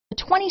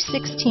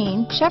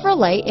2016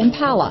 Chevrolet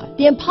Impala.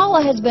 The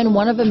Impala has been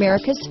one of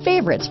America's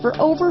favorites for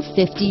over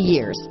 50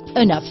 years.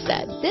 Enough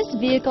said. This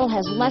vehicle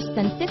has less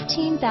than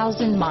 15,000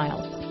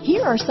 miles.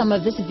 Here are some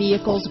of this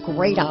vehicle's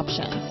great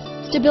options: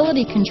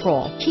 stability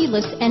control,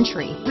 keyless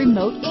entry,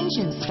 remote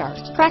engine start,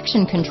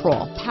 traction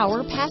control,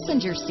 power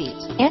passenger seat,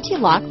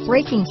 anti-lock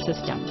braking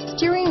system,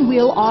 steering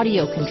wheel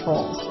audio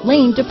controls,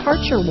 lane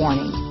departure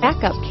warning,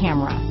 backup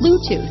camera,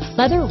 Bluetooth,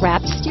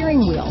 leather-wrapped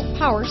steering wheel,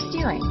 power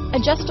steering,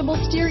 adjustable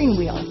steering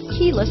wheel,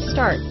 keyless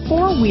start,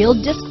 four-wheel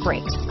disc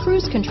brakes,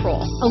 cruise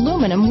control,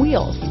 aluminum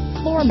wheels,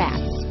 floor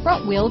mats,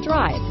 front-wheel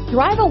drive.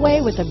 Drive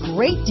away with a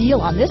great deal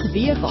on this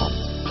vehicle.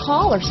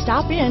 Call or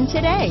stop in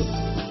today.